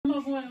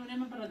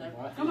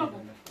Kom op.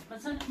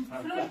 Wat zijn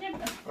vloertje?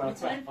 Wat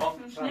zijn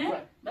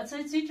vloertje? Wat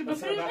zijn het zietje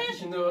bevloertje?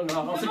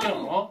 Wat zijn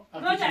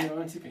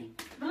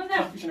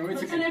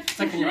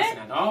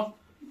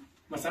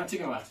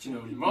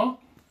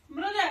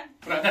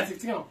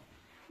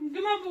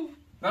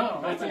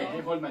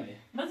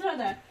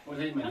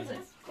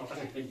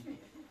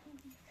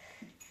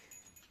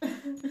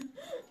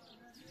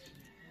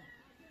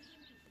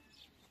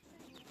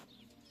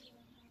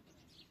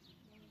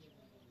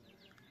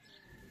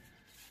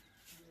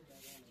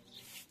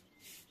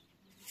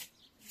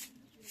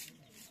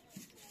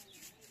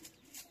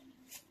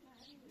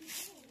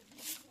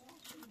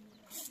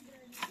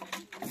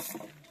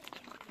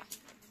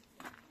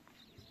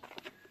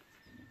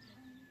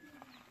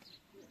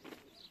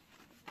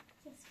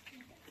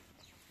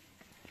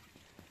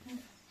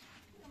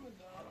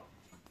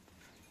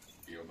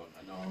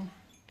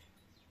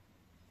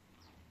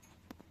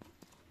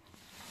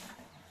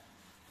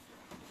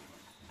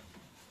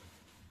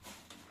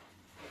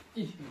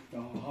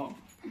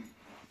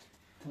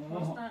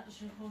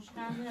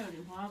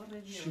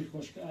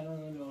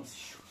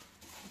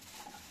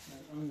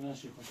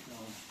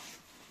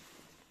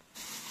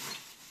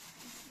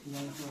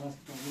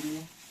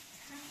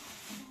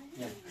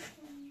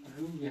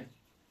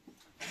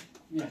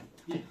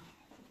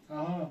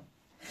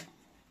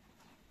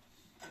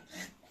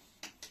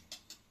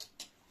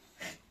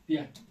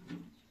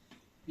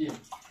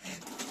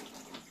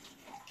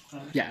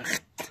Ja.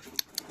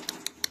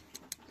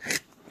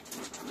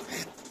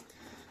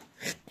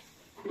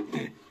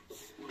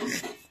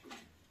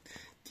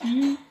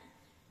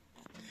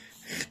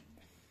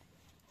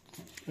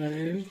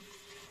 Hallo.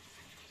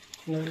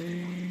 Hallo.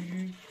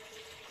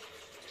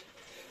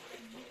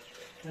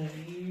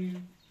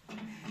 Hallo.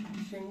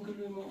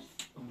 Sengulumo.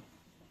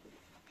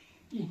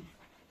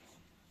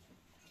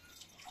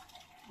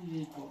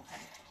 Iko.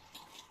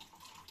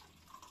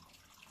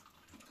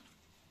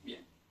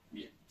 Bien,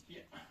 bien,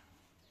 bien.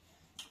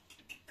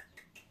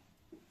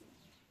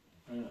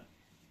 Allora.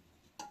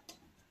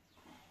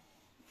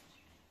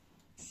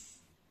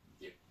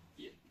 Bien.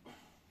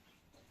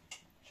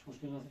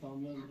 Şoşkana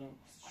tamamlayan buradan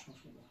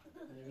şoşkana.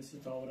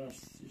 Nefesi tavran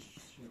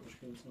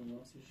şoşkana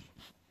sonra siz.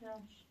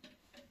 Yanlış.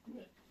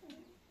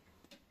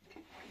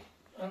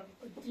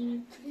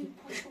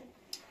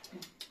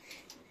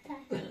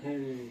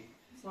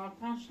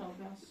 Zaten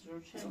şalgam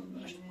sürçe.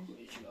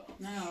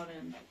 Ne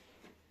öğrendi?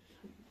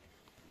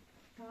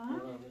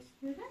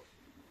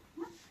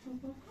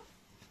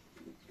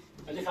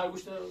 Ali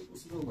خرگوش تا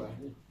اصول رو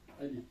برد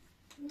علی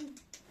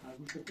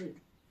خرگوش رو پیک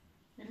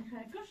یعنی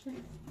خرگوش ده؟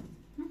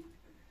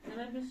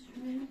 نره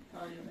بسیاری؟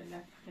 آیا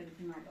بله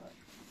خیلی نداره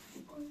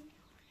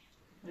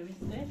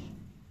ببینیدش؟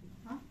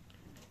 ها؟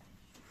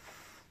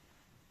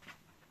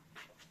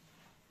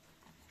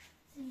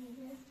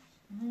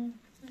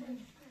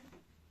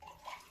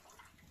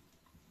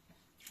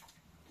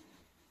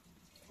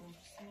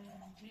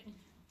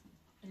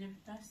 Ele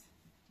ders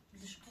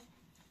dışkı.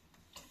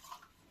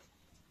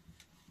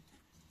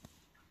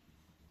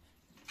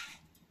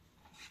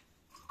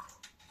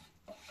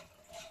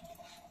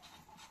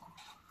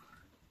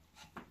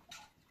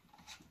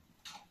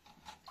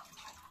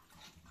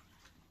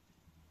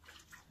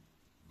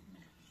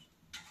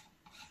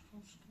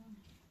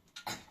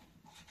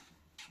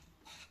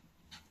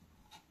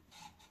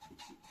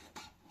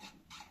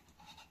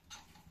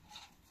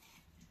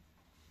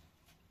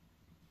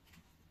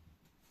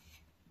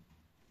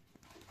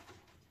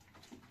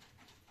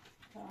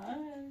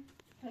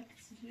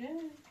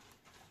 Taksiye.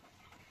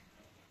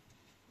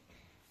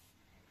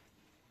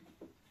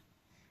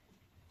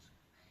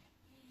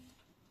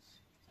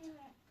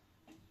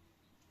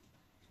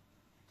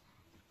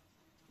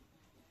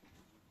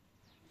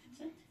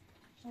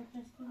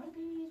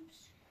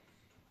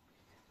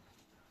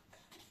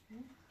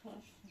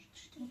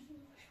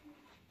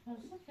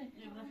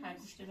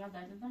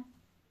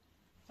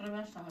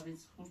 Probaš ta vec,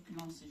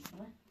 koliko nosiš,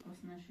 bre?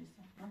 Osnaš i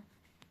se, bre?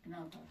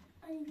 Genau da.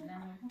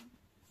 Genau da.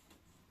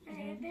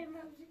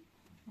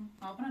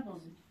 A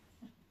prevozi.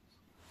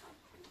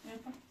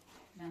 Epa.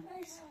 Da.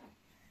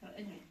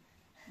 Edi.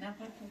 Da,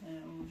 pa to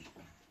je už.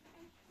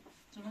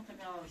 Co na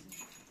tebe lozi?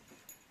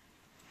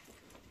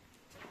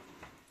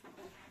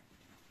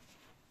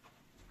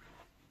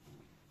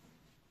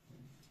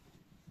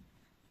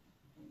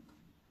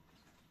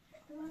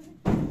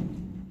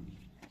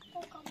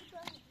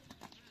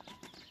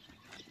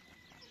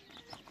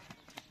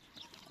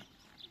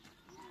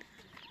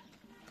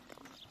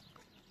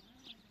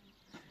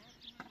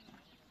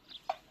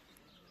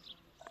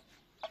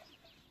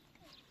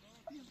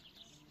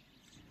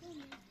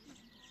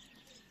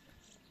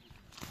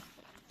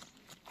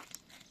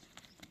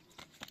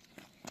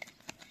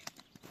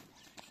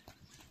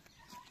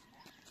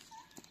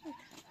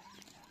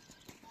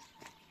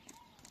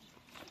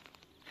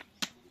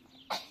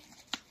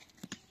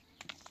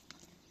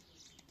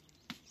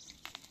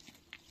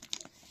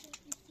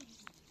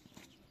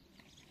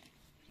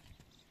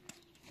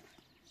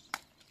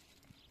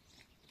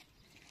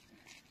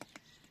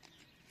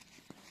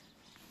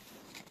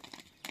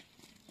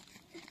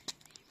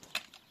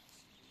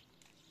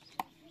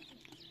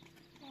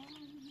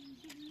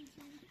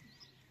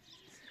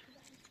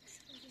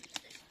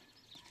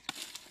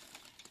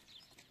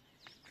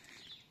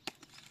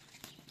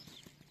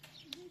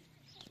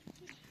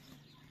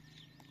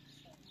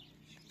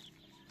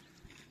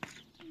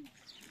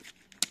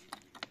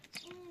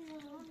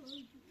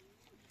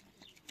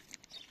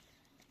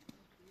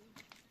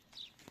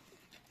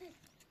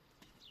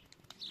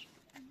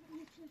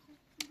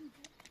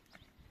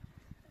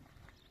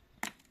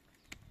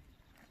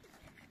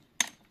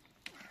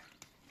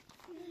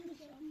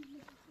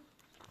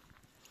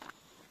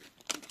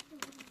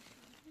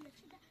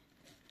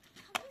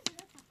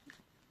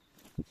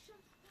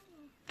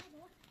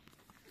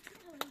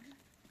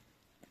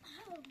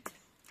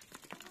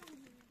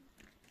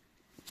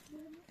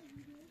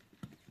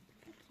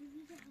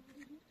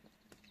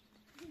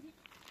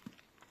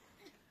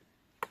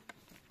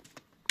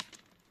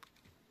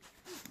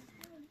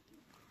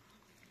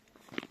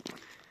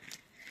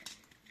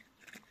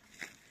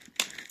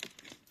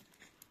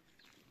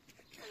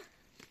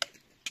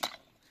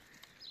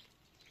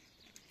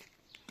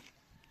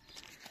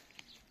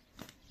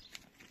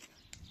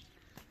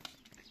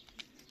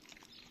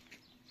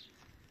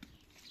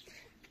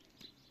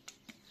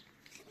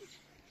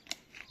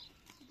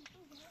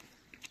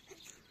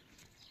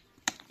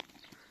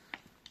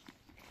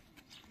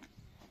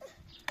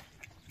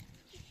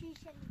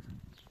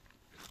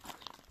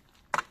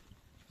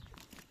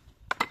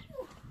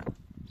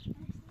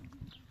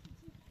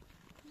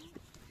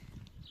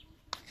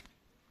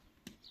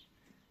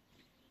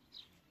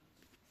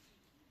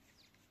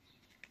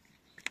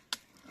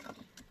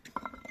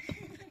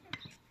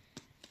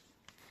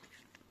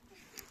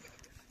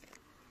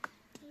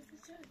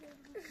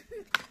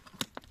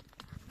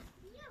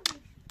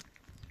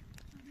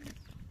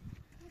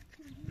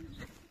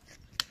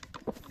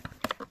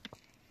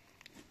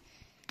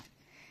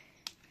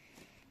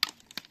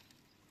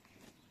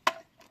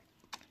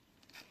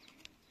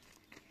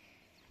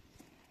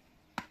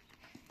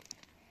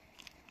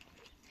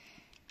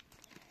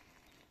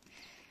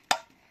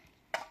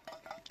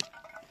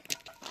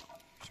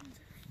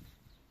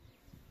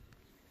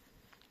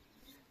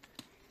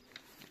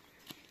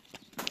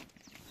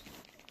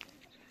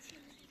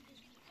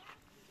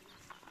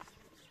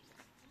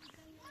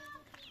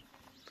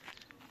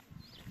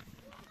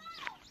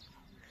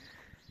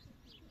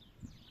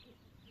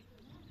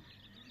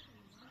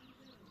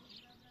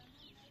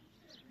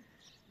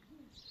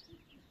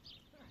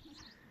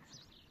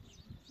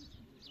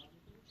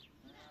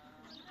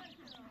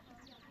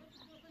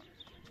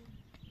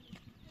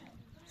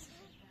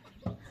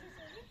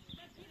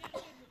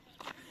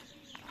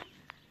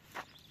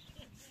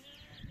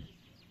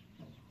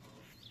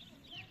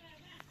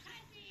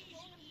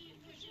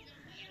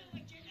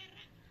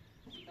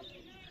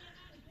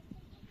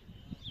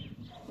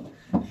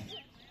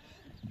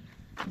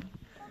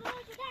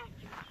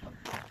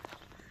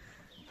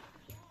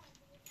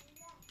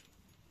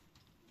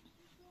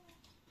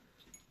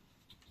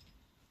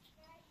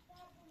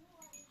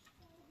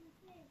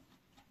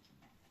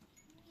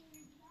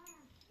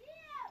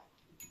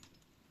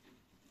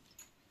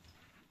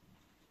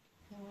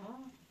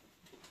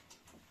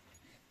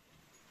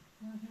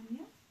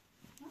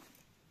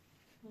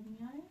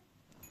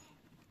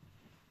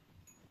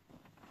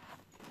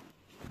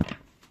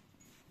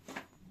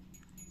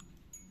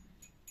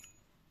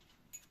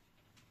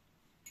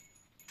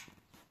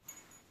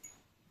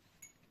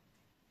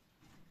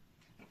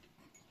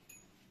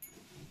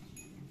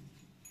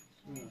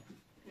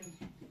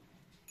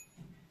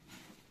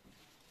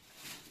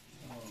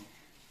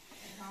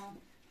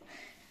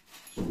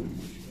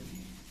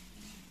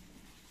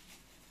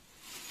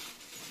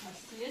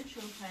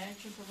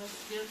 Aici să vă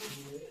spierzi.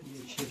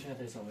 Ce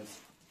trebuie să aveți?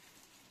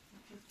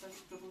 Ce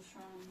faci pe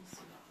ușoară?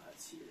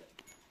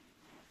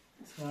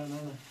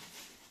 سلام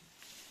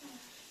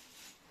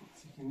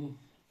سکنی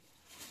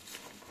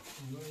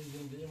نوعی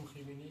زندگی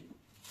خیلی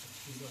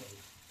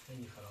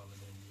خیلی خرابه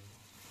زندگی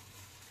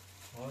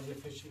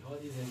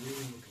حالی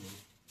زندگی میکنی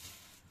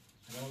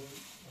الان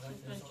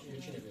یه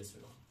چی نبسه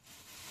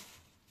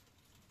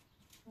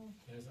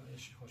یه از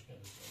عشقی خوش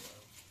نبسه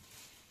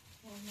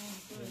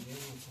زندگی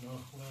متنا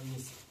خوبم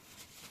نیست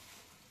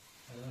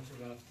الان تو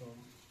رفتم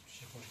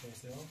چی خوش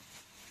نبسه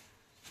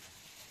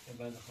یه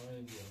بند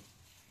خواهی بیام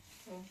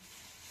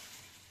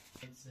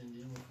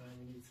زندگی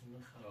مخیلی تونه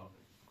خرابه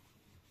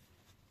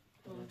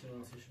الان تو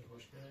رانسیش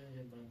خوش کنه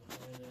یه بند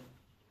خواهی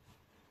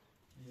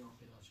بیام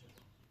پیدا شده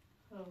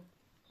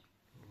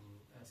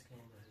از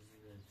کنم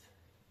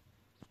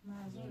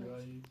محضورت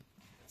زنگاهی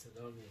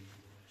صدا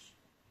میبینیمش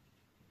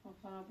خب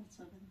خرابت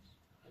صدایش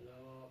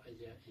حالا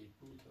اگه ای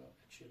بود تا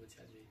اکشی رو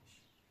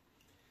تدریمیش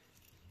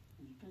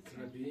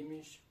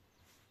تدریمیش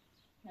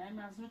یعنی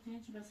منظورت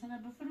اینه که بسنه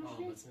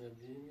بفروشی؟ بسنه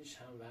بفروشیش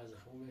هم وضع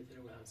خوبه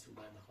بهتره و هم سو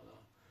بند خدا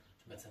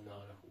چون بسنه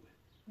ناره خوبه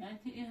یعنی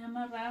این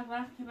همه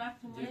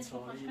وقت موید که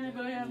خوشکنه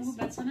باید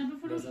بسنه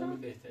بفروشم؟ لازمه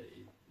بهتره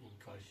این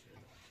کارش رو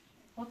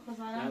خود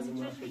بزنم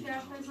چشم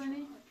شرف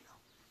بزنی؟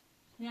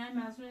 یعنی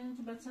منظور اینه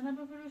که بسنه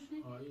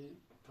بفروشی؟ آی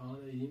تا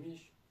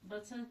دیدیمیش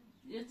بسنه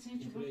یه چیزی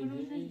که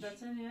بفروشی؟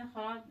 بسنه یه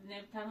خواهد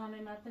تنها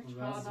نمته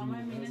چه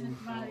آدمای مینه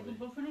نتبرگی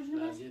بفروشی؟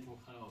 وضعیت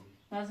خرابی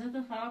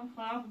وضعیت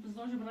خراب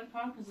بزنش برای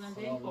کار که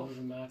زندگی خراب خوب روز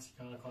مرسی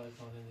کار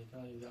زندگی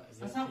کار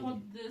اصلا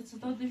خود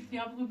ستا دیشتی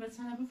ها بگو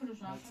بسنه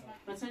بفروشن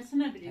بسنه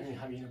سنه برید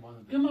همین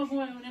بانو گما بو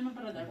اونه ما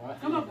برادر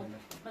گما بو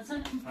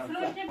بسنه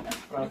فروشیم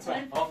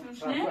بسنه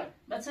فروشنه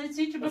بسنه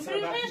چی که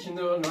بفروشش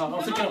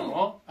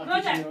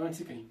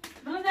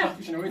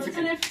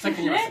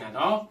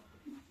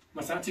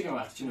مثلا چی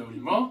وقتی نوری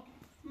ما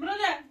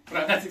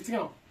برادر چی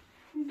گما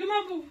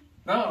بو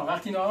نه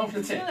وقتی نام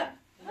که چه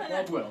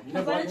ما بو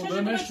اینا با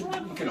بمش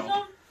میکنم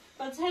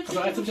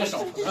خدا تو چشم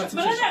گما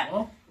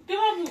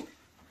بو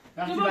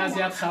وقتی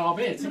وضعیت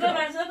خرابه چی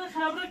برادر وضعیت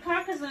خرابه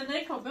کار که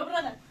زندگی کن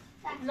برادر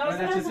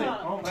لازم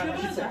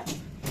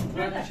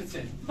برادر چه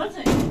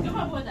بسه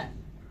گما بو ده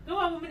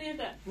گما بو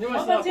منیده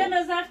بابا چه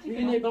مزختی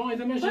اینی با ما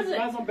ادامه شد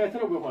بعضی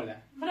بهتره بمونه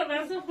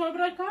برادر خوب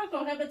برای کار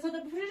کنه بسه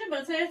بفروشه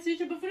بسه چی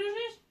که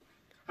بفروشش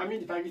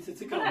همین فقط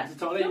چه کار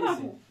دیتاله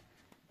نیست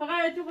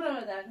فقط تو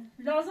برادر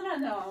لازم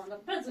نه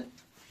بسه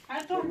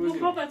حتی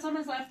تو بسه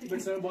مزختی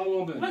بسه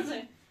بالون بده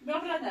بسه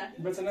برادر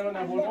بسه نه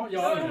نبود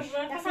یارش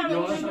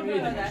یارش هم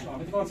میاد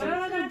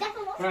برادر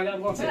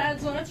برادر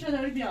زورت شده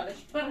داری بیارش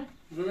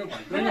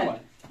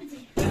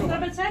برادر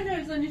بسه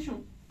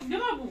نمیزنیشون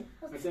گما بو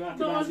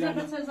دوازده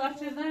بسه زرد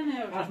شده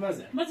نه حرف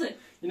مزه بسه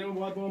اینو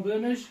باید با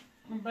بدمش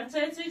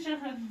بچه چی چه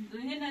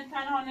این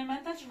تنها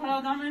نمته چه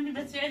آدم نمی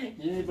بچه‌ای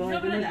یعنی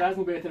باید بدمش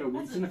وضع بهتره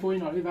بود سن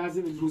پایین حالی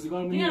وضع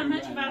روزگار میاد میام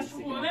چه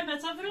وضع خوبه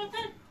بچه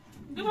فروتن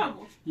گما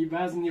بو این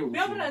وضع نیست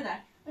بیا برادر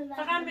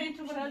فقط به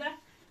تو برادر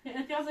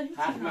احتیاج هیچ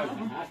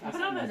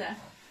برادر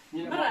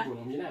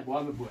میره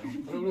باید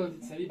ببرم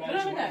برو سری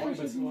بعدش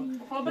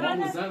خب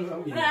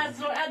برادر از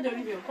زوئد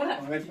داری بیا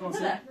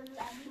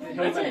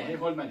برادر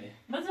هول منه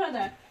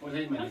برادر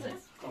برادر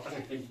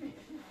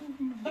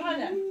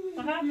برادر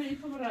فقط به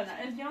تو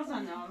برادر احتیاج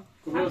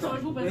نه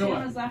حتی بو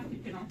بچه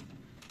زخمی کنم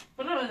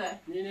برادر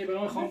میینه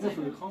برای خام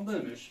بفروش خام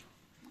بدمش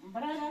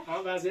برادر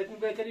هم وضعیت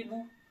بهتری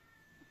بود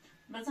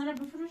مثلا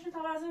بفروشی تا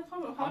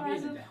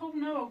وضعیت خوب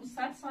نه و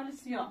 100 سال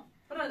سیاه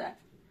برادر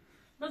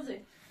بزی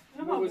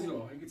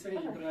بزرگ اگه چه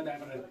برادر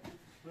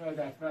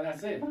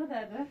سه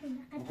برادر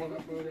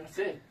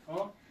سه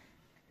ها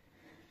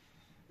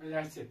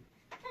برادر سه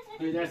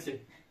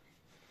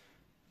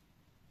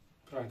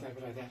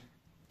برادر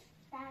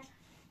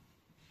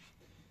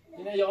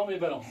اینه یا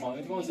میبرم ما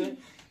نمی‌کنه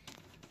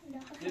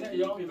اینه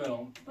یا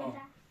میبرم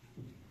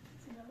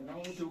نه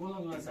اون تو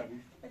گفتم دو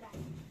سبی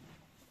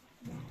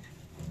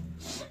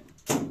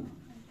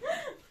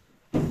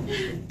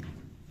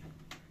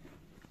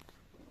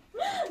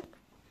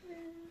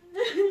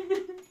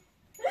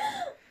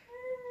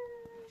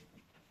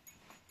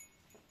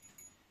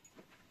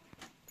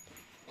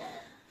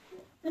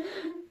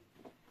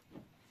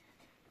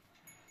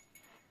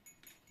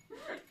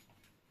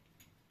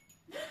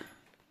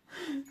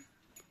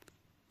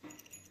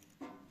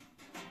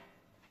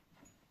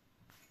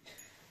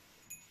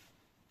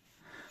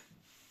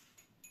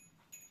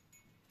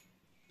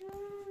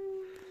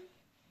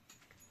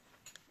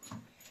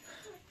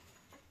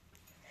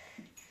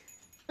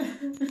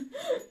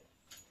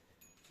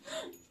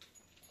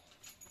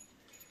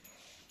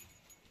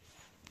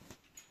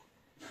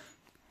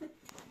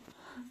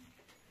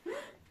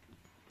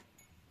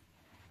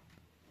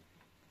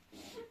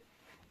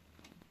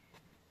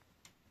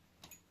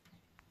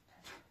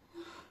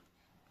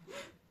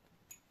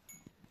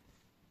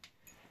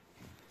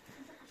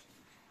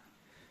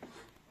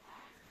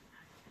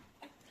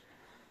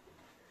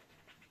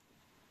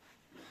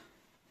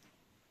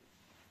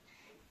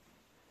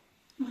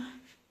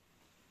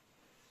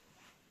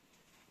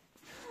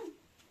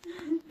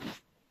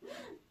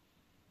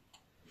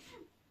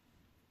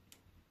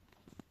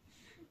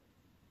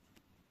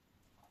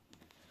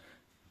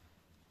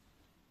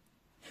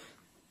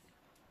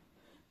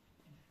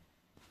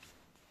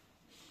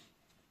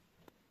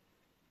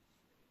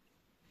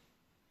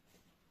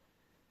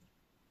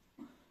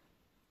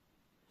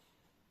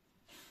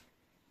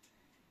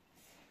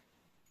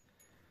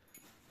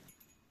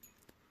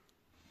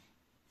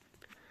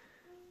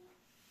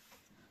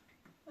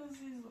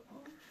عزیزم.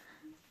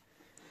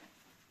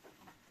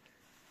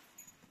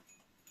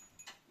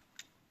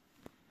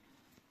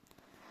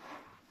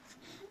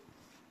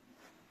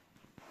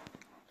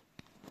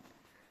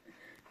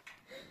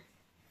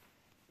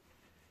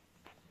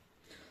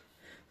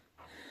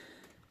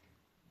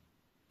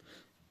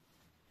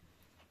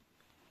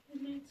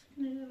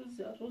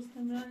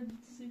 Rostam yani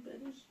dizi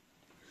verir.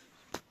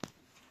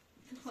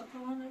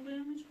 Hatalarına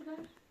vermiş bırak.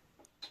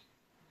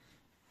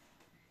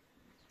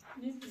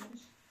 Ne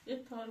bilmiş?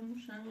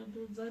 Yetarmış ama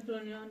dudza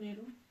dünya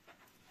nero.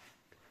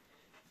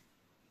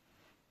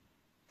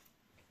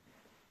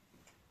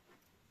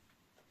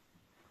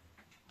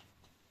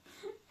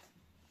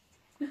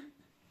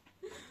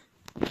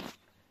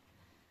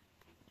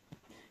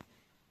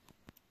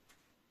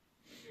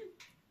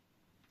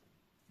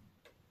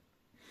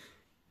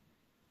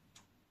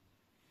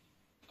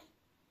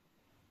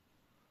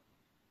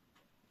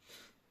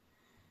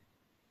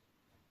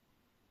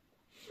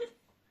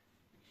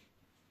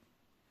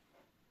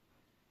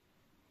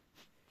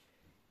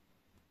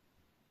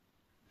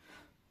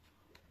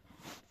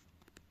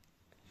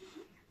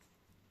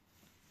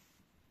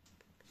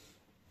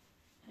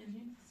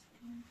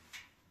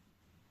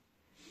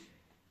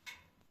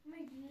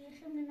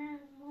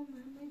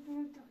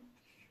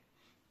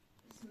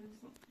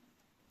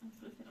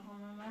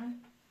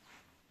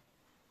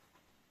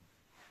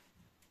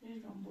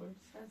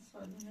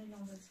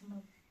 Neylan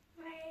resimler.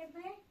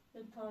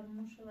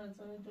 Yetarmış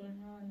Razia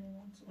dünya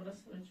nero.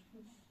 Orası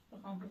mecbur.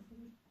 Bakam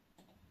bakayım.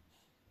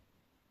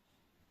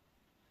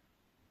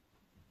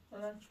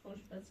 Fakat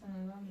hoş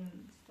beseneden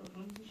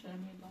story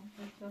şermeylan.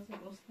 Biraz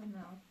Rostam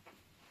ne al?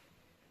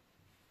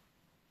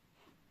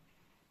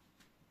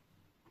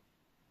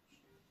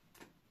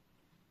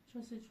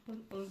 Çası çıkar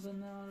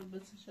orada al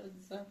besişe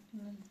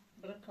zaten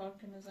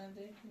bırakarken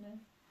zendekine.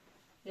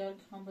 Ya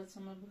kan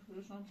beseme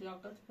bifruşun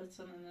tiyakat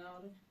besene ne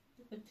al?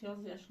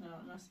 احتیاز یش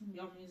نرمسیم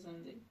یا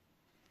میزنده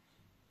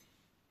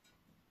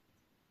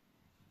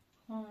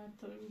ها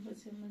توی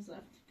بسیم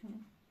مزرد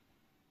کنم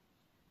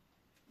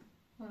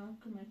ها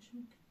کمک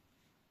میکنم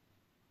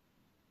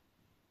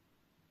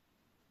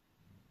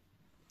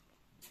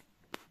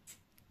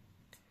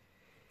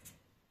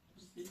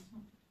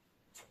عزیزم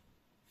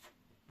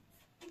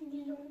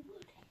نیلان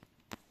بوره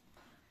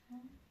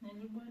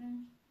نیلان بوره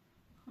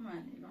همه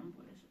نیلان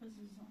بورش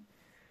عزیزم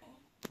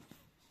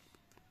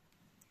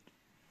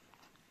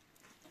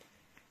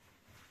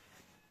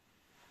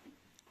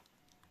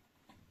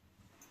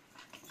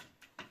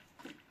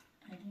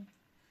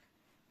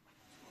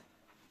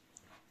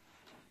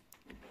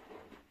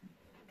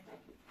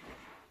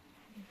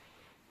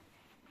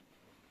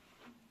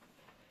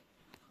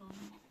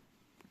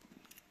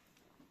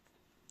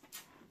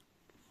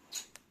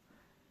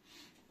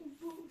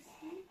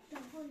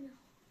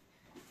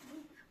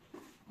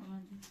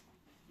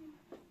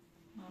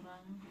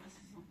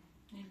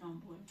نیلان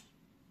بوش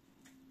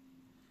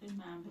خیلی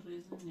من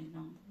بریزم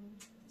نیلان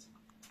بوش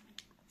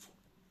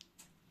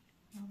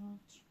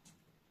نراج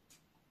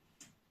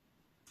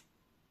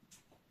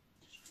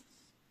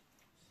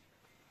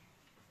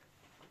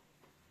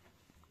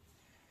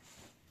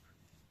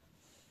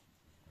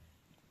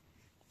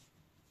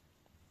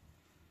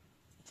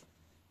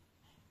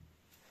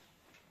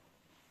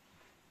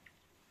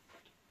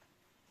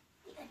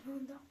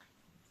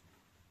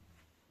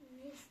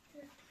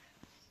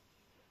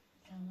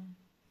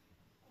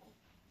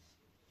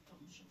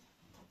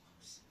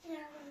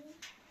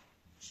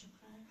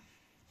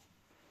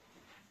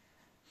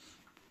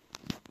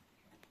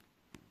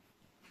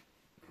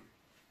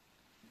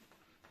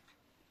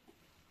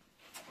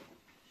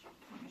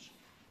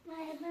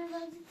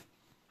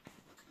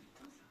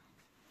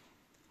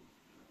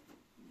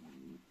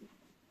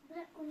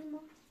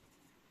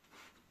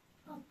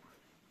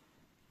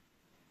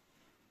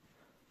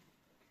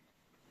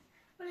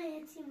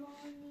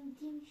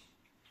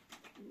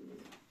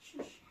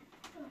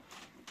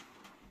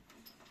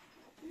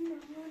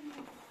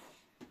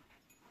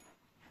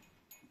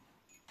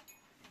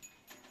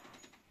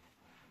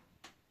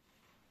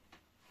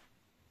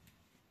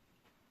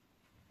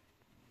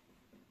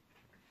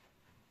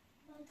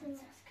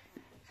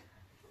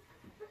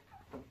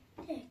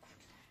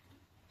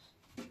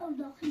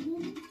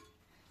داخلی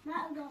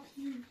نه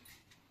داخلی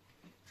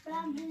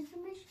برم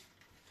بریزمش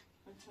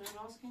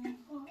چرا راست کنی؟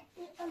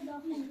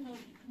 داخلی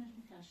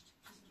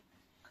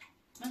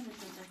من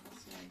بهتر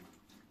دکاسی هایی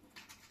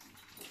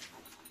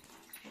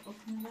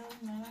اکنده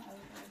نه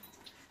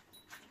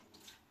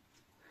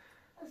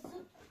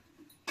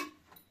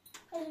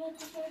خیلی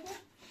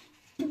کشیده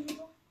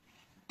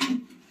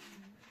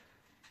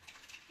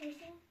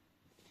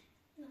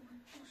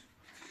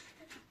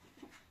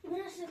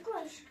Burası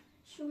koş.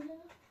 Şurada.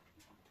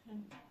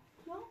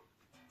 No?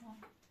 No.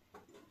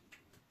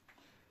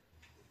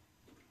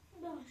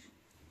 Doş.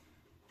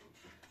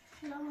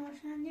 Şurada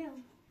sen diyor.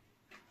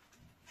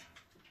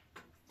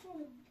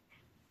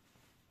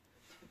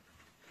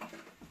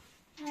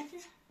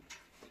 Hadi.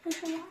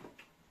 Şurada.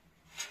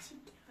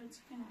 Hadi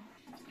çıkın.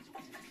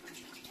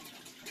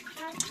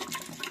 Hadi.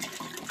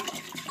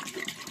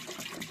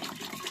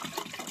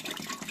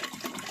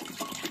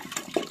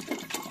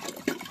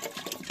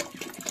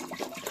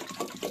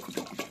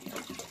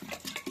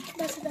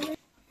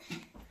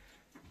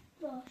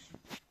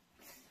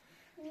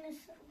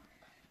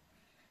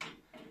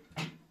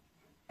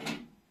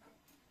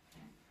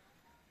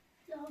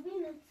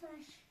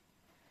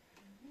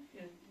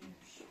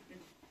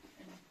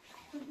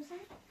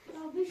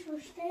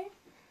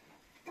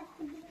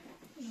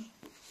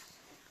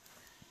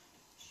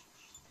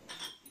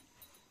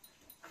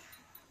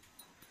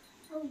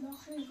 او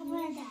داخلی خب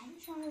باید دهنی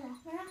شما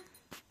برم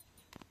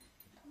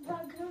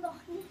داخلی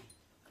داخلی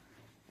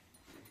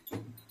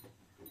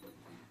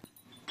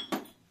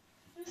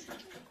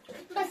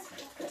بس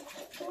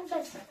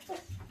بس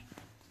بس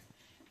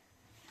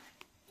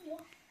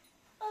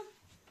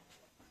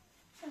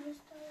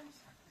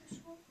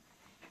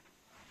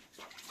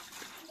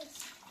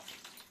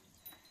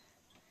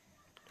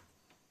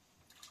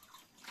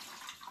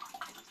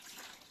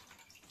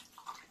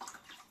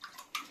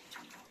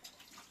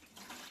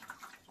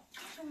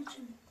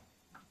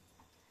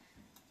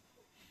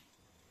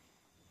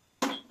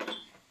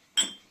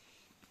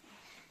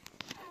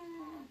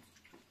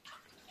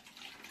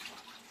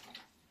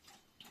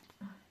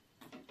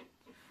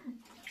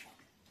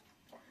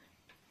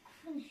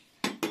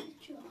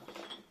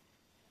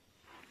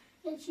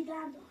یا چی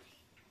داری؟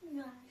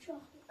 نه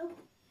شاخ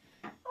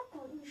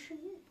او میشه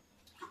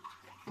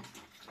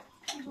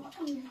با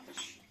این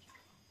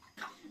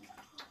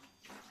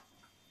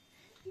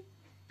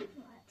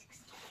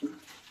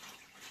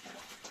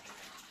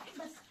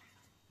بس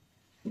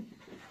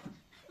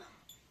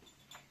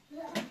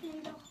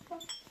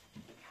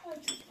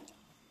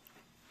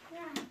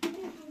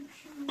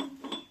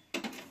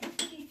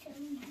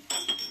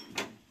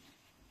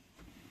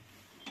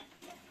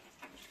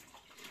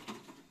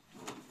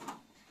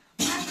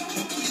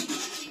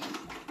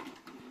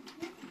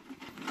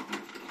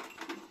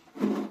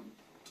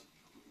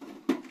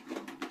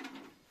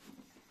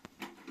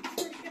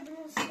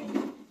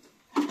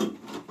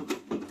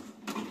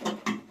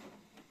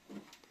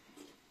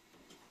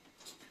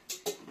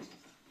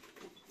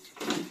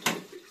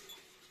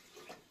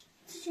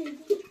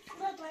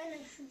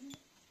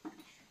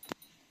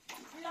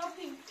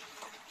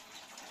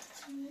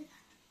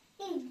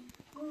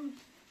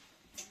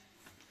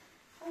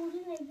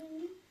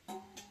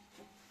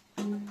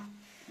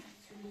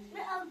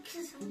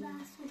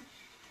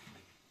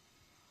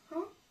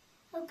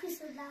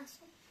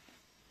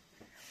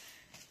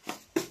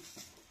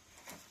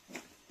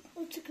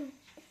Çıkın.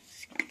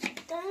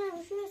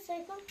 Tamam, şuraya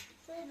sayalım.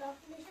 Şöyle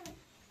laflayalım.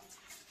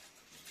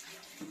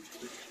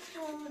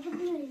 Bu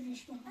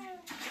böyleymiş bu.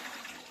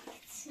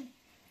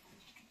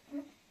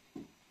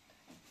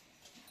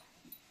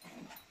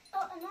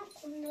 Ana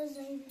kumda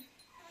zayıf.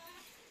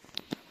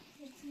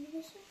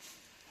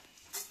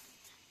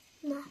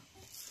 Ne?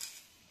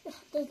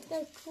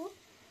 Dekku.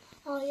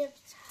 Hayır.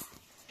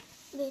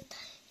 Bit.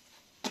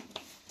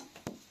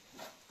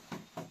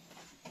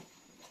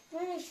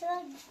 Böyle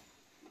şöyle.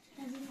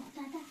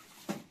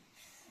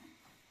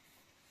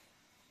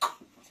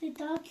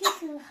 صداك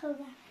في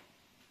الخبر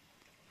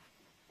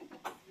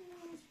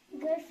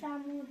غير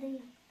فعمودي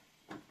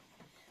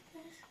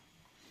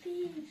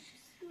بيش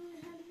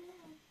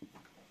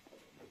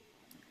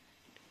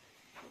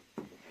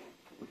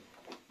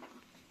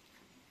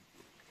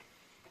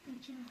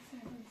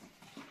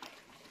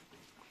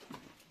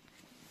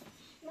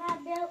ما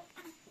بيو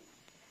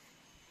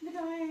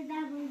بدون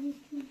دابو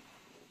جسمي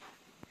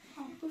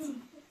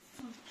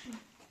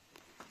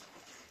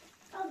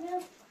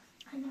أبيو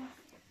أنا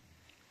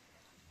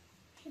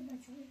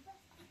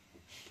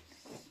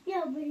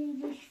يا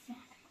بريد الشفاء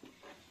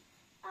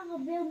أنا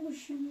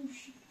بيمشي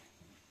مشي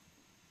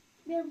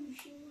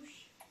بيمشي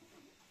مشي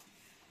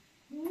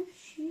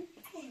مشي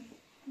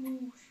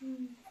مشي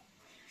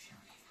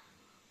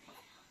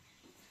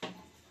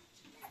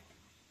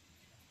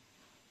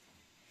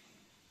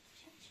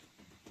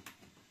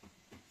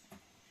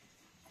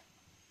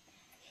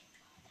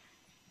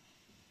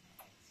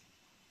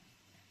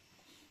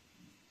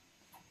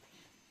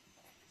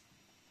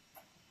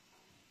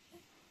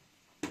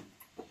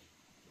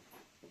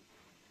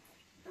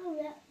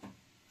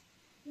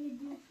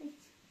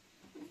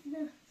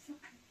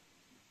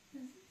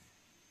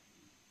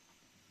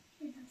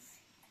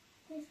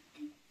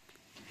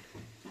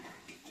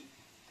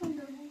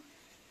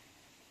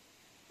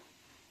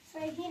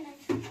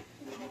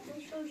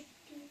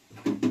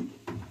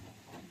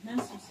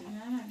Nasılsın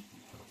hemen?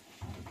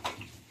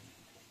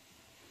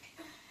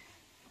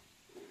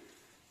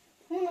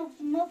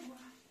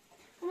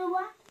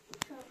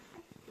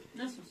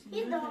 Nasılsın?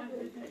 İyi daha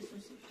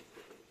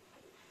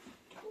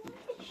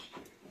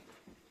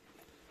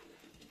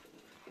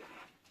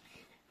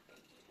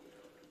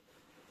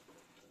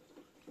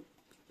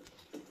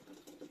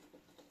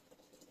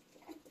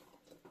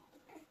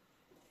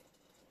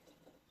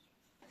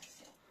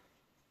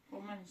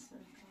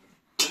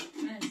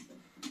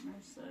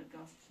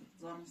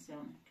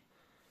Zamysłanek.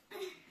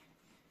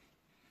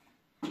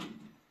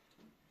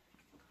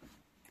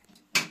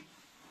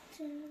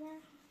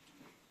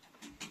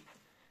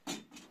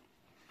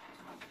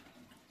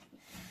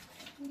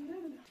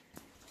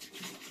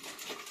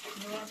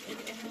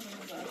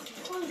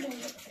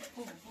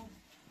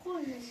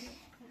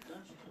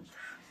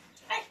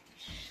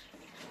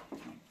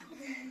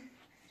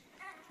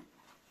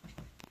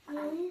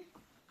 Ay.